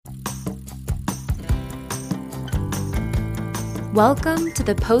Welcome to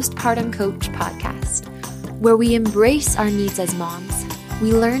the Postpartum Coach podcast, where we embrace our needs as moms,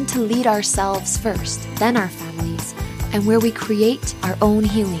 we learn to lead ourselves first, then our families, and where we create our own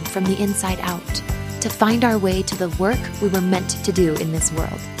healing from the inside out to find our way to the work we were meant to do in this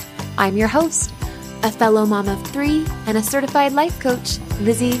world. I'm your host, a fellow mom of 3 and a certified life coach,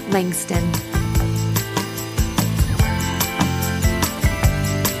 Lizzie Langston.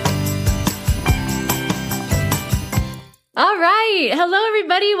 All right. Hello,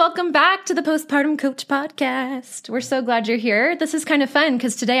 everybody. Welcome back to the Postpartum Coach podcast. We're so glad you're here. This is kind of fun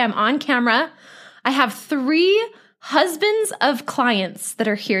because today I'm on camera. I have 3 husbands of clients that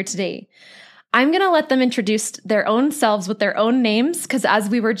are here today. I'm going to let them introduce their own selves with their own names because as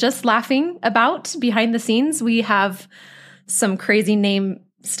we were just laughing about behind the scenes, we have some crazy name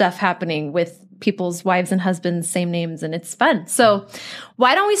stuff happening with people's wives and husbands, same names, and it's fun. So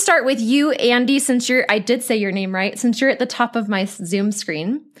why don't we start with you, Andy, I did say your name right, since you're at the top of my Zoom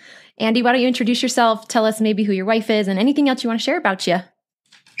screen. Andy, why don't you introduce yourself, tell us maybe who your wife is, and anything else you want to share about you?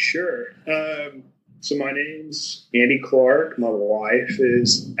 Sure. So my name's Andy Clark. My wife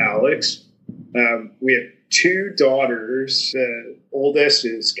is Alex. We have 2 daughters. The oldest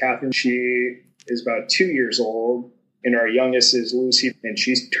is Catherine. She is about 2 years old. And our youngest is Lucy, and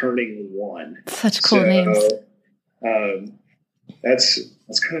she's turning 1. Such cool names.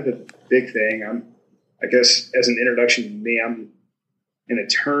 That's kind of the big thing. I guess as an introduction to me, I'm an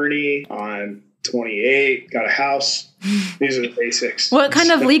attorney. I'm 28, got a house. These are the basics. What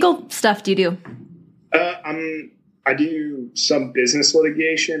kind of legal stuff do you do? I do some business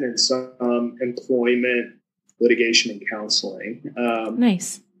litigation and some employment litigation and counseling.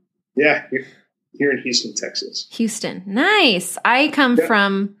 Nice. Yeah. Here in Houston, Texas. Houston. Nice. I come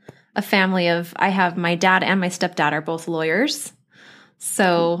from a family of, I have my dad and my stepdad are both lawyers.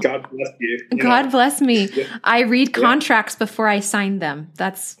 So God bless you. God bless me. I read contracts before I sign them.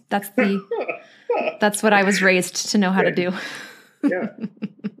 That's what I was raised to know how to do. Yeah.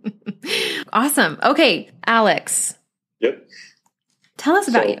 Awesome. Okay. Alex. Yep. Tell us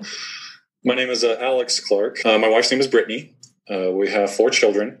about you. My name is Alex Clark. My wife's name is Brittany. We have 4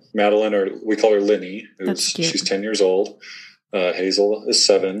 children. Madeline, or we call her Linny, she's 10 years old. Hazel is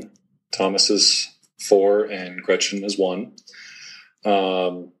 7. Thomas is 4, and Gretchen is 1. A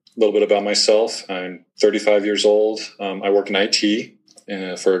little bit about myself. I'm 35 years old. I work in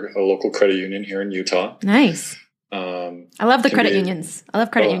IT for a local credit union here in Utah. Nice. I love the credit unions. I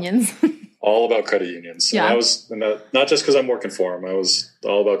love credit unions. All about credit unions. Yeah. And I was not just because I'm working for them. I was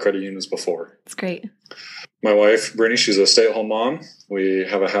all about credit unions before. It's great. My wife, Brittany, she's a stay-at-home mom. We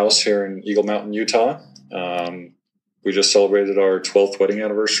have a house here in Eagle Mountain, Utah. We just celebrated our 12th wedding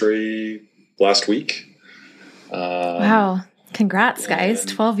anniversary last week. Wow. Congrats, guys.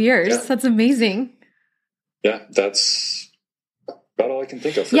 12 years. Yeah. That's amazing. Yeah, that's about all I can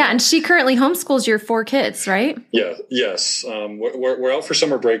think of. Yeah, and she currently homeschools your 4 kids, right? Yeah, yes. We're out for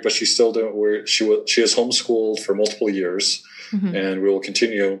summer break, but she's still doing. She has homeschooled for multiple years, and we will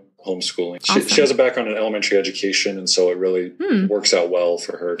continue homeschooling. Awesome. She has a background in elementary education, and so it really works out well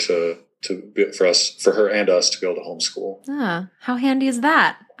for her for her and us to be able to homeschool. Ah, how handy is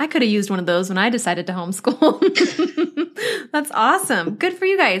that? I could have used one of those when I decided to homeschool. That's awesome. Good for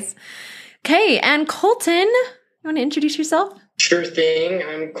you guys. Okay, and Colton, you want to introduce yourself? Sure thing.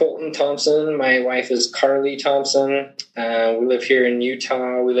 I'm Colton Thompson. My wife is Carly Thompson. We live here in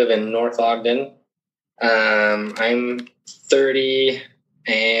Utah. We live in North Ogden. I'm 30.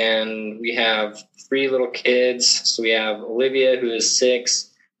 And we have 3 little kids. So we have Olivia, who is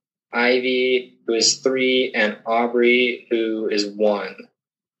 6, Ivy, who is 3, and Aubrey, who is 1.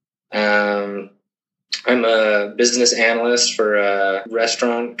 I'm a business analyst for a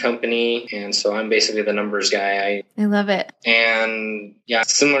restaurant company, and so I'm basically the numbers guy. I love it. And yeah,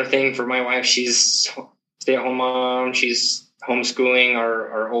 similar thing for my wife. She's stay-at-home mom. She's homeschooling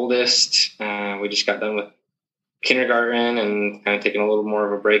our oldest. We just got done with kindergarten and kind of taking a little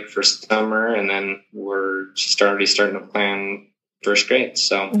more of a break for summer, and then we're just already starting to plan first grade.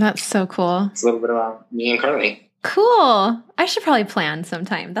 So that's so cool. It's a little bit about me and Carly. Cool. I should probably plan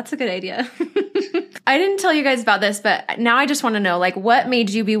sometime. That's a good idea. I didn't tell you guys about this, but now I just want to know, like, what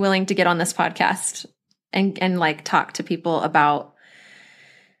made you be willing to get on this podcast and like talk to people about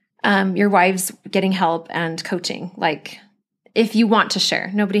your wives getting help and coaching? Like, if you want to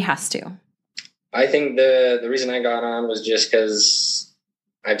share, nobody has to. I think the reason I got on was just because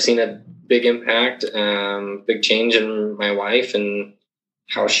I've seen a big impact, big change in my wife and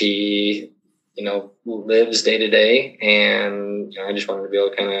how she, lives day to day. And I just wanted to be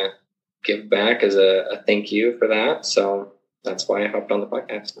able to kind of give back as a thank you for that. So that's why I hopped on the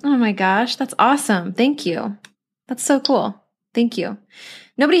podcast. Oh my gosh, that's awesome. Thank you. That's so cool. Thank you.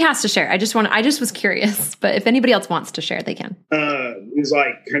 Nobody has to share. I just was curious, but if anybody else wants to share, they can. It was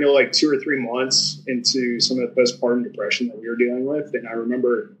like kind of like 2 or 3 months into some of the postpartum depression that we were dealing with. And I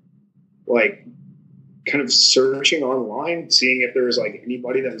remember like kind of searching online, seeing if there was like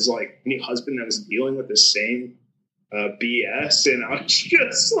anybody that was like any husband that was dealing with the same BS. And I was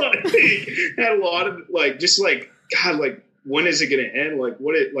just like, had a lot of like, just like, God, like, when is it going to end? Like,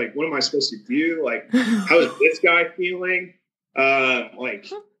 what am I supposed to do? Like, how is this guy feeling? Like,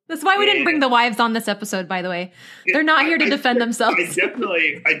 that's why we didn't bring the wives on this episode, by the way. They're not here to defend themselves. I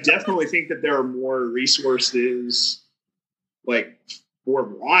definitely think that there are more resources like for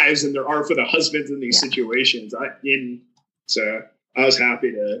wives than there are for the husbands in these situations. So I was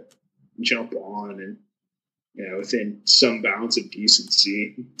happy to jump on and, you know, within some bounds of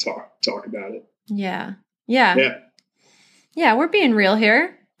decency, talk about it. Yeah. We're being real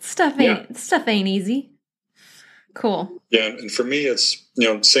here. Stuff ain't easy. Cool. Yeah, and for me, it's, you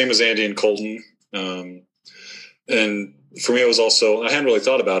know, same as Andy and Colton. And for me, it was also, I hadn't really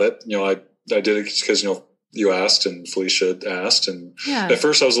thought about it. You know, I did it because, you know, you asked and Felicia asked. And at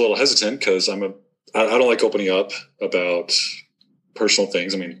first I was a little hesitant because I don't like opening up about personal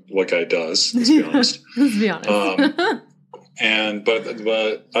things. I mean, what guy does, let's be honest. Let's be honest.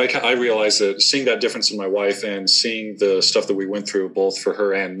 But I realized that seeing that difference in my wife and seeing the stuff that we went through, both for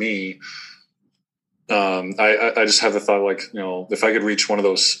her and me, I just have the thought, like, you know, if I could reach one of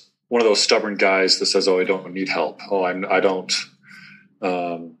those stubborn guys that says, "Oh, I don't need help. Oh, I don't."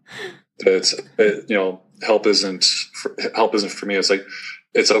 You know, help isn't for me. It's like,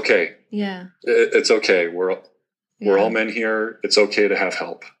 it's okay. Yeah, it's okay. We're all men here. It's okay to have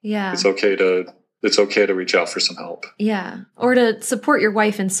help. Yeah, it's okay to reach out for some help. Yeah, or to support your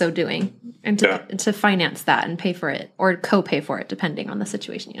wife in so doing, and to finance that and pay for it or co-pay for it, depending on the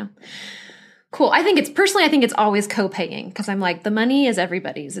situation. You know. Cool. I think it's always co-paying because I'm like, the money is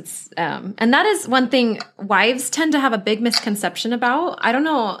everybody's. It's, and that is one thing wives tend to have a big misconception about. I don't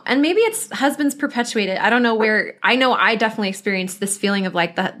know. And maybe it's husbands perpetuate it. I don't know where. I know I definitely experienced this feeling of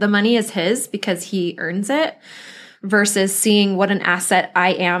like the money is his because he earns it versus seeing what an asset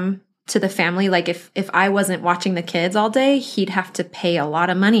I am to the family. Like if I wasn't watching the kids all day, he'd have to pay a lot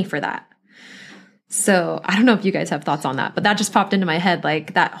of money for that. So I don't know if you guys have thoughts on that, but that just popped into my head,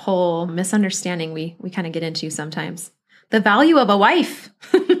 like that whole misunderstanding we kind of get into sometimes. The value of a wife.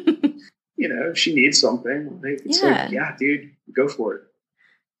 You know, if she needs something, it's like, yeah, dude, go for it.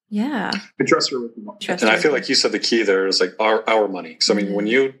 Yeah. I trust her with the money. And I feel like you said the key there is like our money. So I mean, when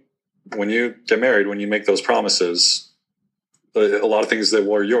you get married, when you make those promises, a lot of things that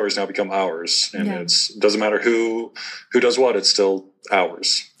were yours now become ours. And it doesn't matter who does what, it's still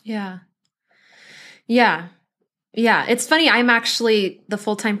ours. Yeah. Yeah. Yeah. It's funny. I'm actually the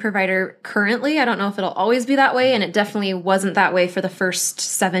full-time provider currently. I don't know if it'll always be that way. And it definitely wasn't that way for the first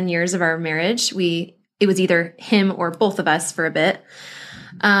 7 years of our marriage. It was either him or both of us for a bit.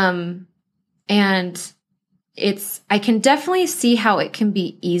 And I can definitely see how it can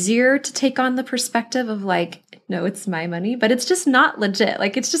be easier to take on the perspective of like, no, it's my money, but it's just not legit.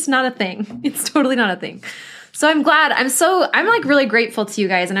 Like, it's just not a thing. It's totally not a thing. So I'm glad. I'm like really grateful to you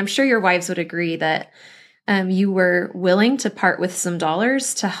guys. And I'm sure your wives would agree that you were willing to part with some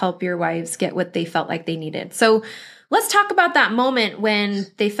dollars to help your wives get what they felt like they needed. So let's talk about that moment when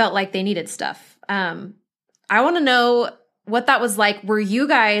they felt like they needed stuff. I want to know what that was like. Were you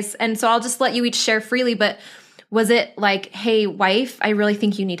guys, and so I'll just let you each share freely, but was it like, hey, wife, I really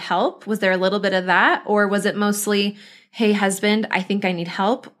think you need help? Was there a little bit of that? Or was it mostly, hey, husband, I think I need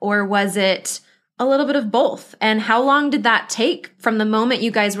help? Or was it a little bit of both? And how long did that take from the moment you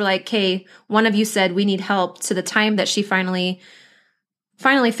guys were like, hey, one of you said we need help to the time that she finally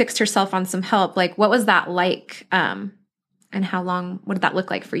fixed herself on some help? Like, what was that like? And what did that look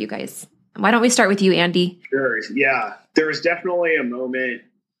like for you guys? Why don't we start with you, Andy? Sure. Yeah. There was definitely a moment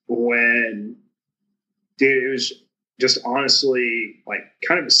when, dude, it was just honestly like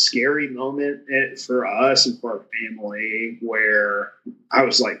kind of a scary moment for us and for our family where I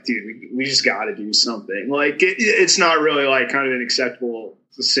was like, dude, we just got to do something. Like it's not really like kind of an acceptable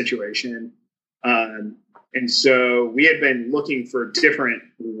situation. And so we had been looking for different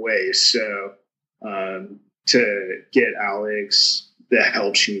ways. So to get Alex the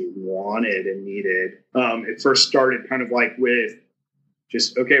help she wanted and needed. It first started kind of like with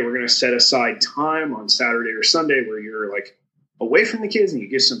just, okay, we're going to set aside time on Saturday or Sunday where you're like away from the kids and you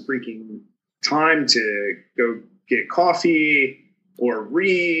get some freaking time to go get coffee or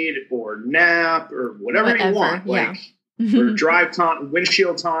read or nap or whatever you want. Yeah. Like or drive time,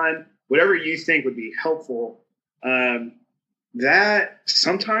 windshield time, whatever you think would be helpful. That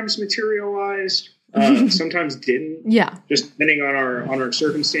sometimes materialized sometimes didn't. Yeah. Just depending on our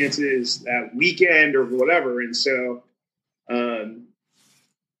circumstances that weekend or whatever. And so,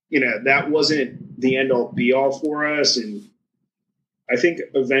 that wasn't the end all be all for us. And I think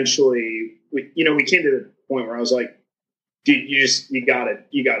eventually we came to the point where I was like, dude, you gotta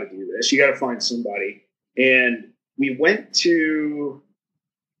do this. You gotta find somebody. And we went to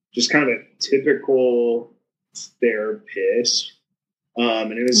just kind of a typical therapist.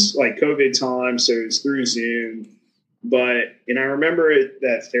 And it was like COVID time, so it was through Zoom. And I remember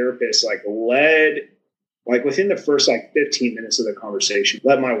that therapist led, within the first 15 minutes of the conversation,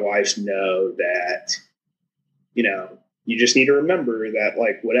 let my wife know that, you just need to remember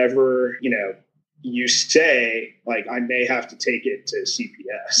that whatever, you say, I may have to take it to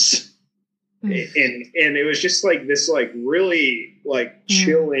CPS. And it was just this really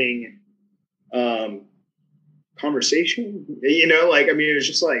chilling conversation, it was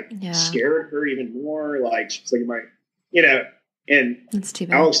just scared her even more. She's and that's too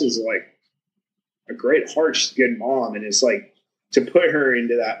bad. Alex is a great heart. She's a good mom. And it's to put her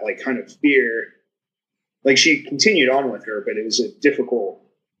into that kind of fear, she continued on with her, but it was a difficult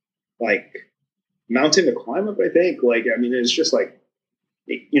mountain to climb up, I think. It was just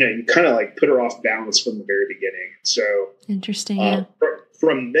you kind of put her off balance from the very beginning. So interesting. Yeah.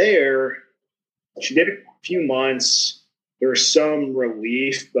 From there, she did a few months. There was some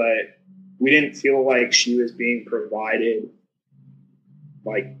relief, but we didn't feel like she was being provided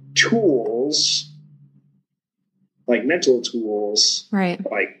tools, mental tools, right?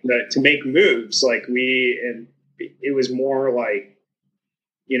 To make moves. It was more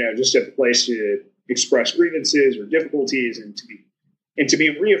just a place to express grievances or difficulties and to be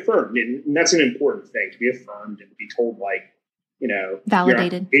reaffirmed. And that's an important thing, to be affirmed and to be told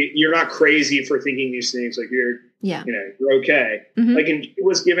validated. You're not crazy for thinking these things. You're okay. Mm-hmm. And it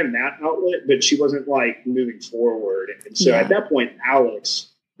was given that outlet, but she wasn't moving forward. And so at that point, Alex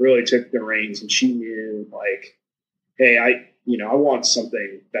really took the reins, and she knew hey, I want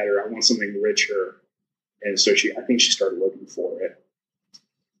something better. I want something richer. And so I think she started looking for it.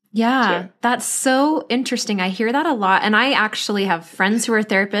 Yeah, that's so interesting. I hear that a lot. And I actually have friends who are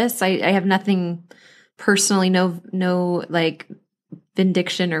therapists. I have nothing personally, no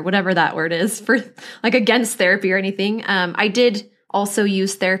vindication or whatever that word is for against therapy or anything. I did also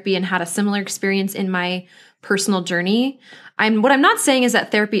use therapy and had a similar experience in my personal journey. What I'm not saying is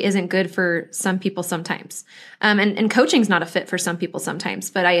that therapy isn't good for some people sometimes. And coaching's not a fit for some people sometimes,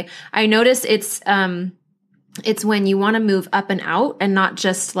 but I notice it's when you want to move up and out and not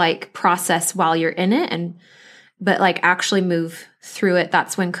just process while you're in it but actually move through it.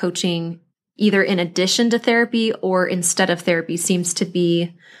 That's when coaching, either in addition to therapy or instead of therapy, seems to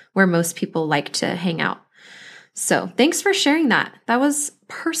be where most people like to hang out. So thanks for sharing that. That was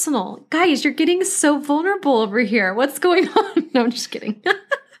personal. Guys, you're getting so vulnerable over here. What's going on? No, I'm just kidding.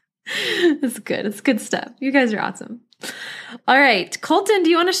 It's good. It's good stuff. You guys are awesome. All right. Colton, do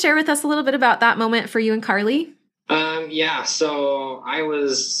you want to share with us a little bit about that moment for you and Carly? Yeah. So I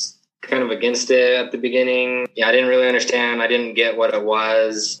was kind of against it at the beginning. Yeah, I didn't really understand. I didn't get what it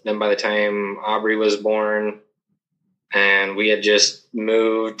was. Then by the time Aubrey was born, and we had just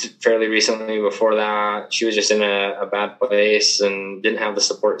moved fairly recently before that, she was just in a bad place and didn't have the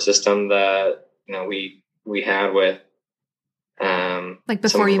support system that, we had with, before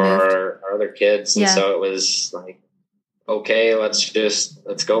some you of moved, our other kids. And so it was okay, let's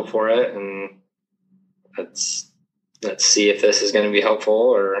go for it. And let's see if this is going to be helpful.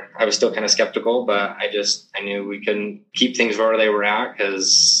 Or I was still kind of skeptical, but I knew we couldn't keep things where they were at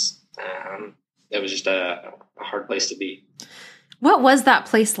because, it was just a hard place to be. What was that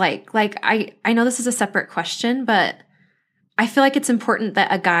place like? I know this is a separate question, but I feel like it's important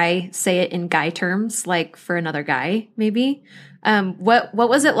that a guy say it in guy terms, for another guy, maybe. What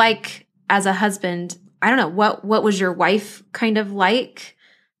was it like as a husband? I don't know. What was your wife kind of like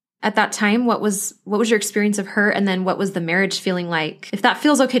at that time? What was your experience of her? And then what was the marriage feeling like? If that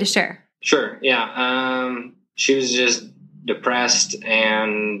feels okay to share. Sure. Yeah. She was just depressed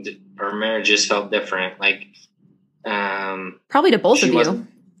and our marriage just felt different. Probably to both of you.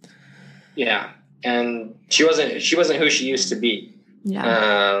 Yeah. And she wasn't who she used to be.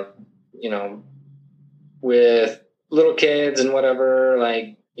 Yeah. With little kids and whatever,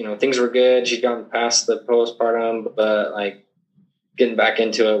 things were good. She'd gotten past the postpartum, but getting back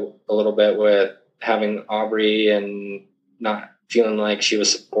into it a little bit with having Aubrey and not feeling like she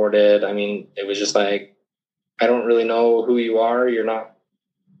was supported. I mean, it was just I don't really know who you are. You're not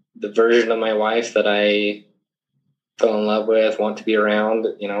the version of my wife that I fell in love with, want to be around,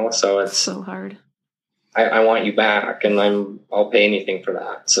 so it's so hard. I want you back, and I'll pay anything for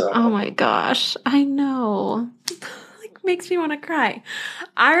that. So, oh my gosh, I know. Like, makes me want to cry.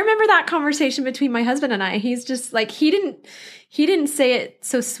 I remember that conversation between my husband and I. He's just like, he didn't say it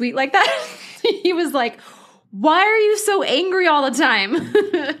so sweet like that. He was like, why are you so angry all the time?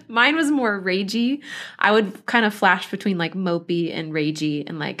 Mine was more ragey. I would kind of flash between like mopey and ragey,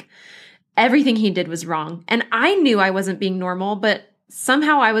 and like everything he did was wrong. And I knew I wasn't being normal, but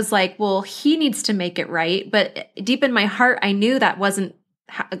somehow I was like, well, he needs to make it right. But deep in my heart, I knew that wasn't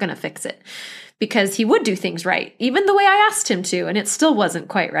going to fix it, because he would do things right, even the way I asked him to. And it still wasn't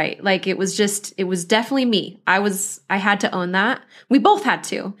quite right. Like it was definitely me. I had to own that. We both had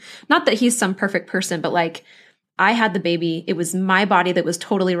to. Not that he's some perfect person, but like I had the baby. It was my body that was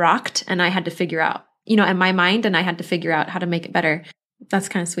totally rocked, and I had to figure out, in my mind, and I had to figure out how to make it better. That's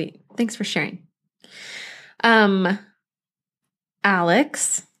kind of sweet. Thanks for sharing.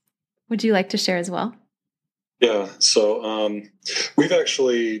 Alex, would you like to share as well? Yeah. So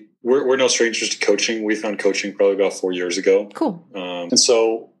we're no strangers to coaching. We found coaching probably about 4 years ago. Cool. And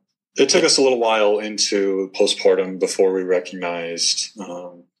so it took us a little while into postpartum before we recognized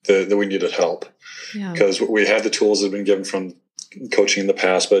that we needed help. Yeah. Because we had the tools that had been given from coaching in the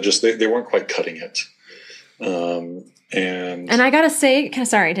past, but just they weren't quite cutting it. And I gotta say, kind of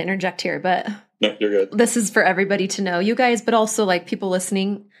sorry to interject here, but no, you're good. This is for everybody to know, you guys, but also like people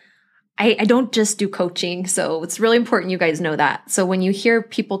listening. I don't just do coaching, so it's really important you guys know that. So when you hear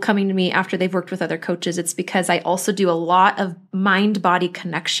people coming to me after they've worked with other coaches, it's because I also do a lot of mind-body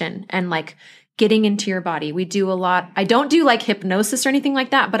connection and like getting into your body. We do a lot. I don't do like hypnosis or anything like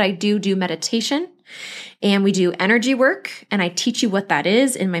that, but I do meditation, and we do energy work, and I teach you what that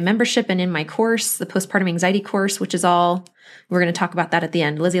is in my membership and in my course, the postpartum anxiety course, which is all, we're going to talk about that at the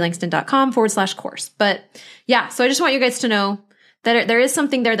end, LizzieLangston.com/course. But yeah, so I just want you guys to know that there is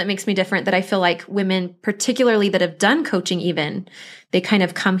something there that makes me different, that I feel like women, particularly that have done coaching even, they kind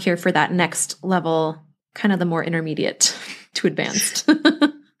of come here for that next level, kind of the more intermediate to advanced.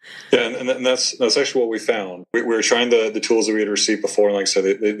 Yeah, and that's actually what we found. We were trying the tools that we had received before, and like I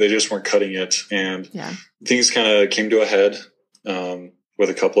said, they just weren't cutting it. And things kind of came to a head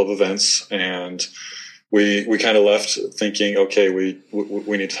with a couple of events, and we kind of left thinking, okay, we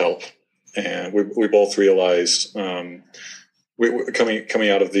need help, and we both realized coming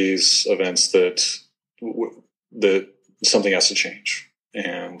out of these events that something has to change,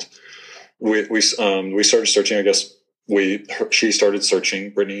 and we started searching. I guess she started searching.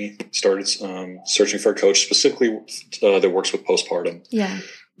 Brittany started searching for a coach specifically that works with postpartum. Yeah,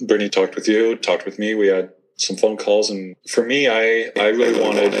 Brittany talked with you, talked with me. We had some phone calls, and for me, I really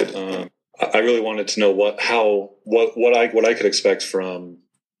wanted to know what I could expect from.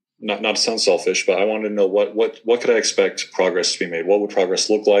 Not to sound selfish, but I wanted to know what could I expect progress to be made? What would progress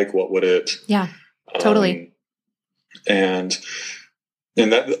look like? What would it? Yeah, totally. And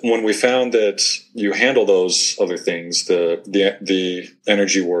that when we found that you handle those other things, the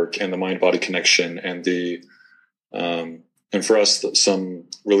energy work and the mind body connection and and for us some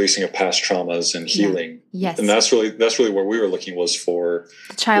releasing of past traumas and healing. Yes, and that's really where we were looking was for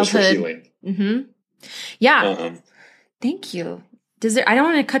childhood healing. Mm-hmm. Yeah. Thank you. I don't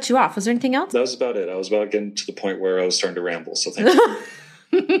want to cut you off. Was there anything else? That was about it. I was about getting to the point where I was starting to ramble. So thank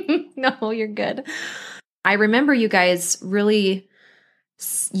you. No, you're good. I remember you guys really,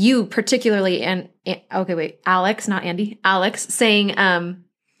 you particularly, and okay, wait, Alex, not Andy, Alex saying,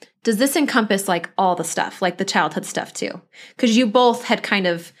 does this encompass like all the stuff, like the childhood stuff too? Because you both had kind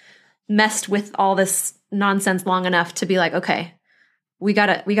of messed with all this nonsense long enough to be like, okay, we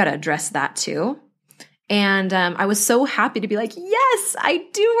gotta address that too. And I was so happy to be like, yes, I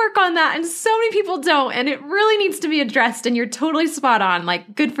do work on that. And so many people don't. And it really needs to be addressed. And you're totally spot on.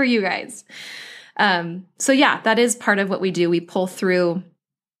 Like, good for you guys. So yeah, that is part of what we do. We pull through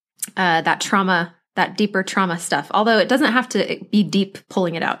that trauma, that deeper trauma stuff. Although it doesn't have to be deep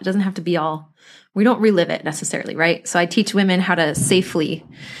pulling it out. It doesn't have to be all, we don't relive it necessarily, right? So I teach women how to safely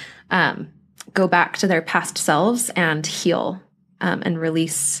go back to their past selves and heal and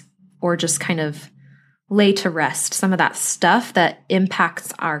release, or just kind of lay to rest some of that stuff that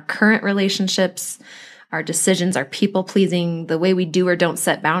impacts our current relationships, our decisions, our people pleasing, the way we do or don't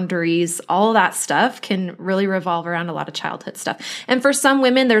set boundaries. All that stuff can really revolve around a lot of childhood stuff. And for some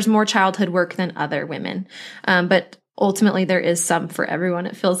women, there's more childhood work than other women. But ultimately there is some for everyone.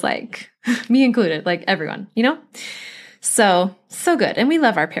 It feels like, me included, like everyone, So good. And we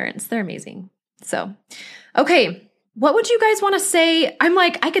love our parents. They're amazing. So, okay. What would you guys want to say? I'm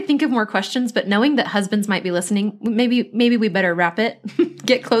like, I could think of more questions, but knowing that husbands might be listening, maybe we better wrap it,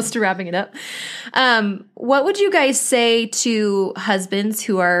 get close to wrapping it up. What would you guys say to husbands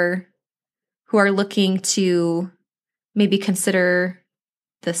who who are looking to maybe consider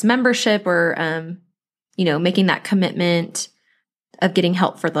this membership or, making that commitment of getting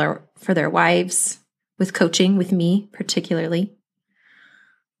help for their wives with coaching, with me particularly,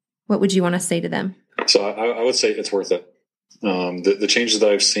 what would you want to say to them? So I would say it's worth it. The changes that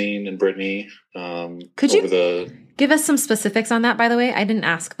I've seen in Brittany, could you give us some specifics on that, by the way? I didn't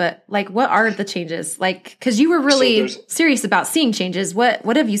ask, but like, what are the changes? Like, cause you were really serious about seeing changes.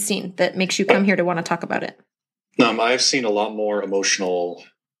 What have you seen that makes you come here to want to talk about it? I've seen a lot more emotional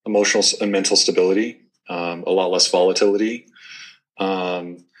and mental stability, a lot less volatility.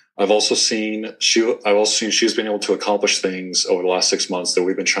 I've also seen she's been able to accomplish things over the last 6 months that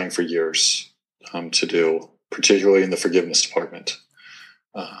we've been trying for years to do, particularly in the forgiveness department.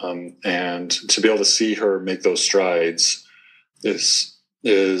 And to be able to see her make those strides is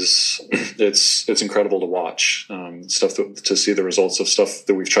it's incredible to watch. To see the results of stuff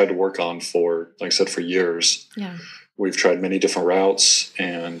that we've tried to work on for, like I said, for years. Yeah, we've tried many different routes,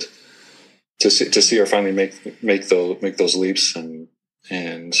 and to see her finally make those leaps and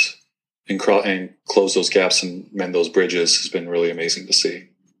close those gaps and mend those bridges has been really amazing to see.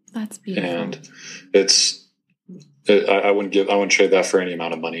 That's beautiful. And I wouldn't trade that for any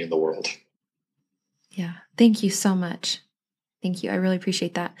amount of money in the world. Yeah. Thank you so much. Thank you. I really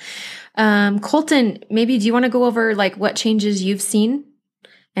appreciate that. Colton, maybe do you want to go over like what changes you've seen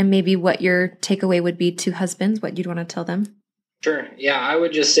and maybe what your takeaway would be to husbands, what you'd want to tell them? Sure. Yeah. I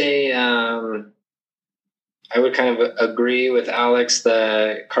would just say, I would kind of agree with Alex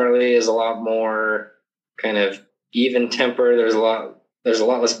that Carly is a lot more kind of even temper. There's a lot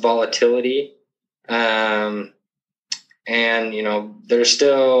less volatility. And there's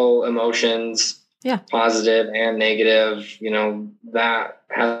still emotions, positive and negative, that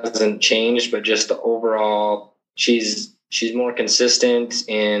hasn't changed, but just the overall, she's more consistent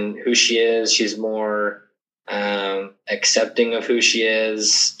in who she is. She's more, accepting of who she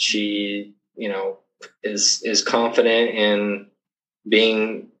is. She, is confident in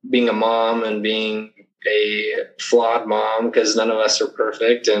being a mom and being a flawed mom, because none of us are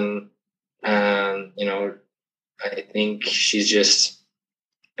perfect. And, I think she's just,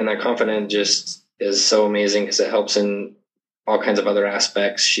 and that confidence just is so amazing because it helps in all kinds of other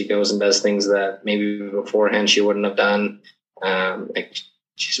aspects. She goes and does things that maybe beforehand she wouldn't have done. Like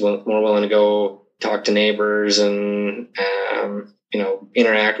she's more willing to go talk to neighbors and,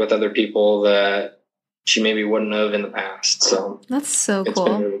 interact with other people that she maybe wouldn't have in the past. So that's so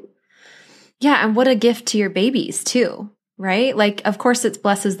cool. Yeah. And what a gift to your babies too, right? Like, of course it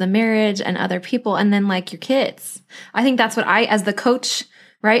blesses the marriage and other people. And then like your kids, I think that's what as the coach,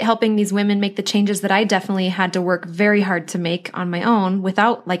 right, helping these women make the changes that I definitely had to work very hard to make on my own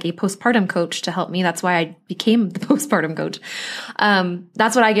without like a postpartum coach to help me. That's why I became the postpartum coach.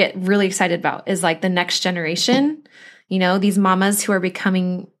 That's what I get really excited about is like the next generation, these mamas who are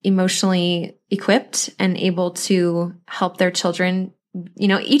becoming emotionally equipped and able to help their children.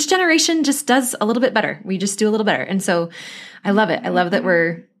 Each generation just does a little bit better. We just do a little better. And so I love it. I love that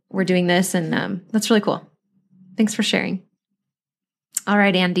we're doing this, and that's really cool. Thanks for sharing. All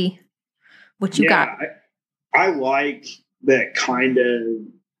right, Andy, what you got? I like that kind of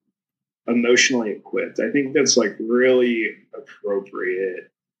emotionally equipped. I think that's like really appropriate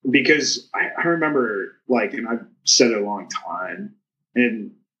because I remember like, and I've said it a long time,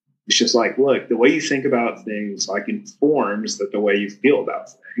 and it's just like, look, the way you think about things like informs the way you feel about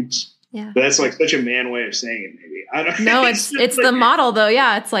things. Yeah. But that's like such a man way of saying it, maybe. I don't know. No, it's like, the model though.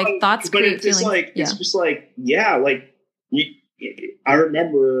 Yeah. It's like thoughts create feelings. It's just like, like I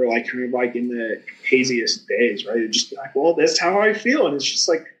remember like kind of like in the haziest days, right? It'd just be like, well, that's how I feel. And it's just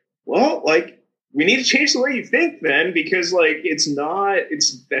like, well, like we need to change the way you think then, because like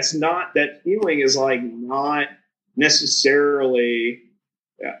that feeling is like not necessarily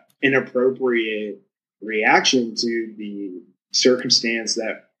an appropriate reaction to the circumstance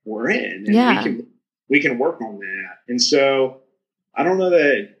that we're in. And we can work on that. And so I don't know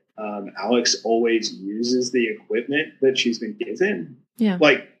that Alex always uses the equipment that she's been given. Yeah.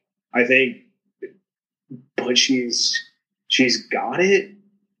 Like I think, but she's got it.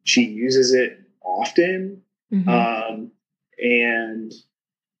 She uses it often. Mm-hmm. And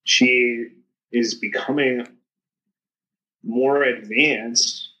she is becoming more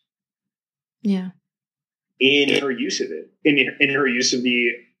advanced. Yeah. In her use of it, in her use of the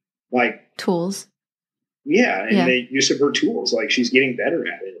like tools. Yeah. And the use of her tools, like she's getting better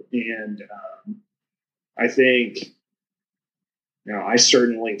at it. And, I think, I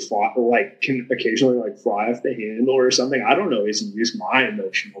certainly can occasionally like fly off the handle or something. I don't always use my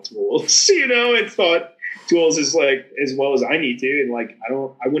emotional tools, and thought tools as well as I need to. And like,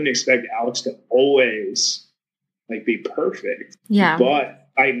 I wouldn't expect Alex to always like be perfect. Yeah. But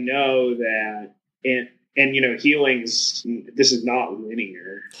I know that, and this is not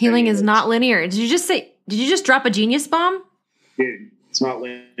linear. Healing is not linear. Did you just drop a genius bomb? Dude, it's not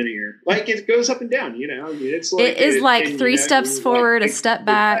linear. Like it goes up and down, it's like, it is like three steps forward, a step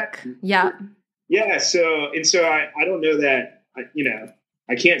back. Yeah. Yeah. So I don't know that,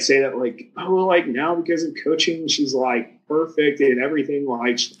 I can't say that like, oh, like now because of coaching, she's like perfect and everything.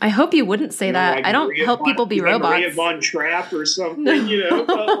 Like, I hope you wouldn't say that. Like I don't help people be robots. Maria Von Trapp or something,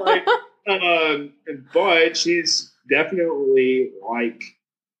 but like, but she's definitely like,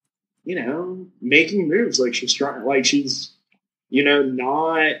 making moves. Like she's trying, like she's,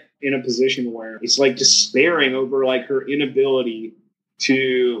 not in a position where it's like despairing over like her inability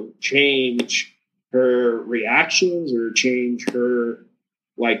to change her reactions or change her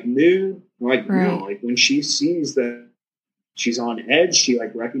like mood. Like, right. Like when she sees that she's on edge, she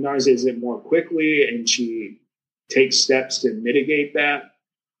like recognizes it more quickly and she takes steps to mitigate that.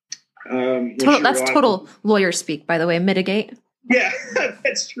 That's total lawyer speak, by the way, mitigate. Yeah,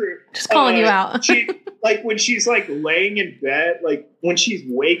 that's true. Just calling you out. She, like when she's like laying in bed, like when she's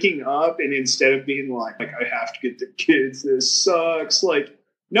waking up and instead of being like I have to get the kids, this sucks. Like,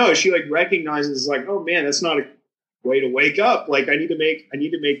 no, she like recognizes like, oh man, that's not a way to wake up. Like I need to make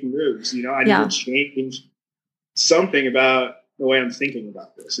moves, I need to change something about the way I'm thinking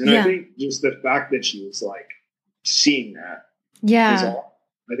about this. And I think just the fact that she was like seeing that. Yeah. Is all.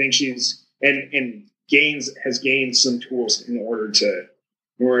 I think she's and has gained some tools in order to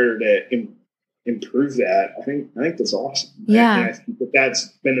improve that. I think that's awesome. Yeah. And I think that's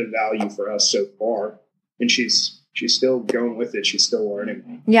been a value for us so far. And she's still going with it. She's still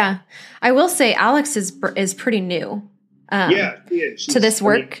learning. Yeah. I will say Alex is pretty new. To this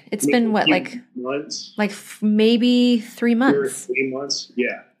work. It's been what, like months? Like maybe 3 months. 3 months.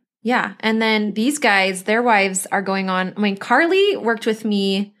 Yeah. Yeah. And then these guys, their wives are going on. I mean, Carly worked with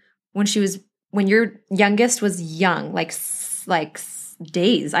me when your youngest was young, like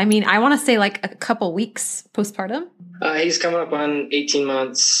days. I mean, I want to say like a couple weeks postpartum. He's coming up on 18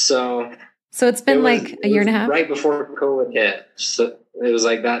 months. So it's been like a year and a half. Right before COVID hit. So it was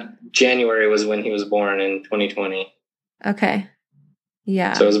like that January was when he was born in 2020. Okay.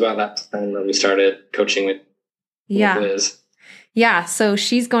 Yeah. So it was about that time that we started coaching with Liz. Yeah. So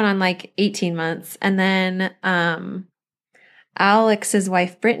she's going on like 18 months. And then Alex's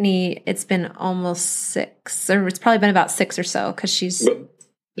wife, Brittany, it's been almost 6, or it's probably been about 6 or so because she's. I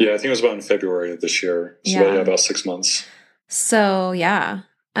think it was about in February of this year. So about 6 months. So yeah.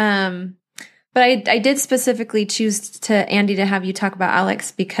 But I did specifically choose Andy to have you talk about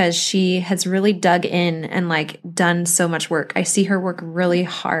Alex because she has really dug in and like done so much work. I see her work really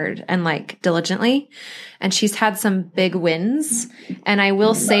hard and like diligently, and she's had some big wins. And I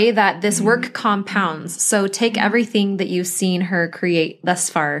will say that this work compounds. So take everything that you've seen her create thus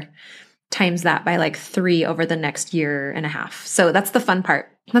far, times that by like 3 over the next year and a half. So that's the fun part.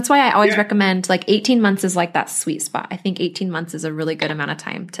 That's why I always recommend like 18 months is like that sweet spot. I think 18 months is a really good amount of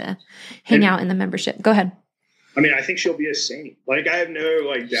time to hang out in the membership. Go ahead. I mean, I think she'll be a saint. Like I have no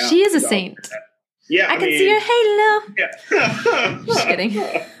like doubt. She is a saint. That. Yeah. I can see her. Hey, Lil. Yeah. Just kidding.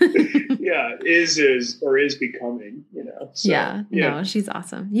 Yeah. Is becoming, So, No, she's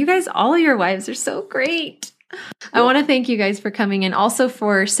awesome. You guys, all of your wives are so great. I want to thank you guys for coming and also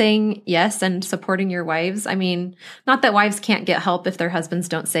for saying yes and supporting your wives. I mean, not that wives can't get help if their husbands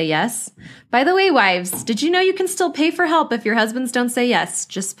don't say yes. By the way, wives, did you know you can still pay for help if your husbands don't say yes?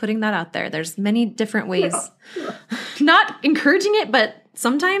 Just putting that out there. There's many different ways. Not encouraging it, but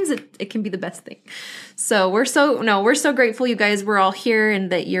sometimes it can be the best thing. So we're so grateful you guys were all here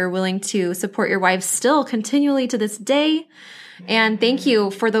and that you're willing to support your wives still continually to this day. And thank you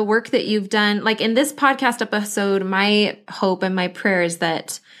for the work that you've done. Like in this podcast episode, my hope and my prayer is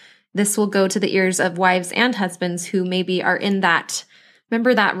that this will go to the ears of wives and husbands who maybe are in that,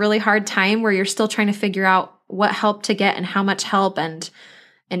 remember that really hard time where you're still trying to figure out what help to get and how much help and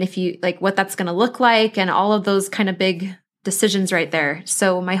if you like what that's going to look like and all of those kind of big decisions right there.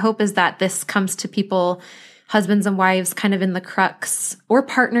 So my hope is that this comes to people, husbands and wives kind of in the crux, or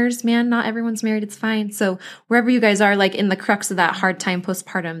partners, man, not everyone's married. It's fine. So wherever you guys are, like in the crux of that hard time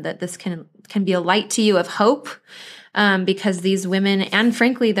postpartum, that this can be a light to you of hope. Because these women and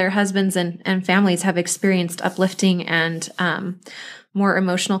frankly, their husbands and families have experienced uplifting and, more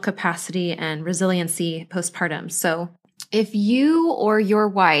emotional capacity and resiliency postpartum. So if you or your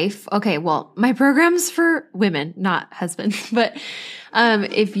wife, okay, well, my program's for women, not husbands, but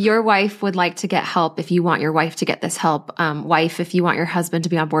If your wife would like to get help, if you want your wife to get this help, wife, if you want your husband to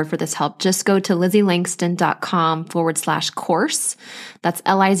be on board for this help, just go to lizzieLangston.com/course. That's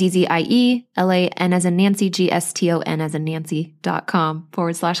LIZZIE, LAN as in Nancy, GSTON as in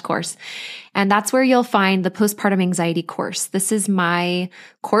Nancy.com/course. And that's where you'll find the postpartum anxiety course. This is my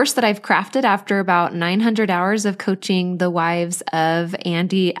course that I've crafted after about 900 hours of coaching the wives of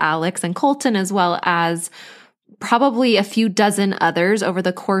Andy, Alex, and Colton, as well as probably a few dozen others over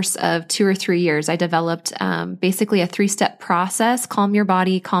the course of 2 or 3 years. I developed basically a 3-step process: calm your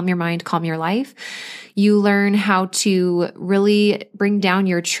body, calm your mind, calm your life. You learn how to really bring down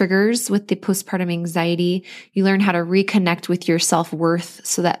your triggers with the postpartum anxiety. You learn how to reconnect with your self-worth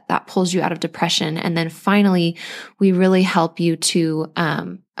so that that pulls you out of depression. And then finally, we really help you to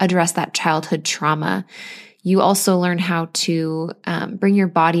address that childhood trauma. You also learn how to bring your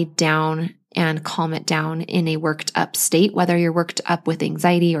body down and calm it down in a worked up state, whether you're worked up with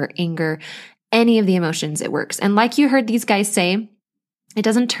anxiety or anger, any of the emotions, it works. And like you heard these guys say, it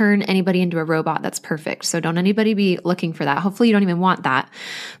doesn't turn anybody into a robot that's perfect. So don't anybody be looking for that. Hopefully you don't even want that,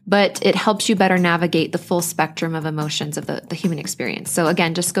 but it helps you better navigate the full spectrum of emotions of the human experience. So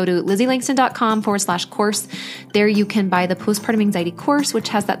again, just go to lizzieLangston.com/course. There you can buy the postpartum anxiety course, which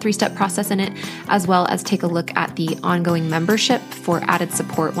has that 3-step process in it, as well as take a look at the ongoing membership for added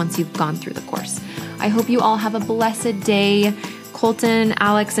support once you've gone through the course. I hope you all have a blessed day. Colton,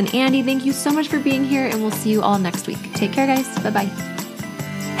 Alex, and Andy, thank you so much for being here, and we'll see you all next week. Take care, guys. Bye-bye.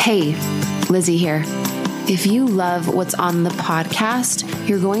 Hey, Lizzie here. If you love what's on the podcast,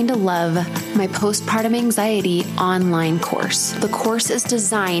 you're going to love my postpartum anxiety online course. The course is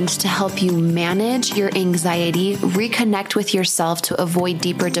designed to help you manage your anxiety, reconnect with yourself to avoid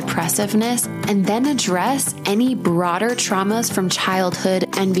deeper depressiveness, and then address any broader traumas from childhood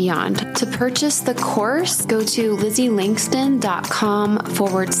and beyond. To purchase the course, go to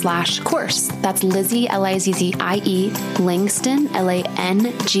lizzieLangston.com/course. That's Lizzie, LIZZIE, Langston,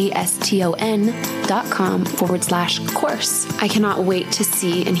 LANGSTON.com/course. I cannot wait to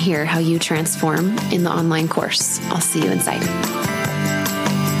see and hear how you transform in the online course. I'll see you inside.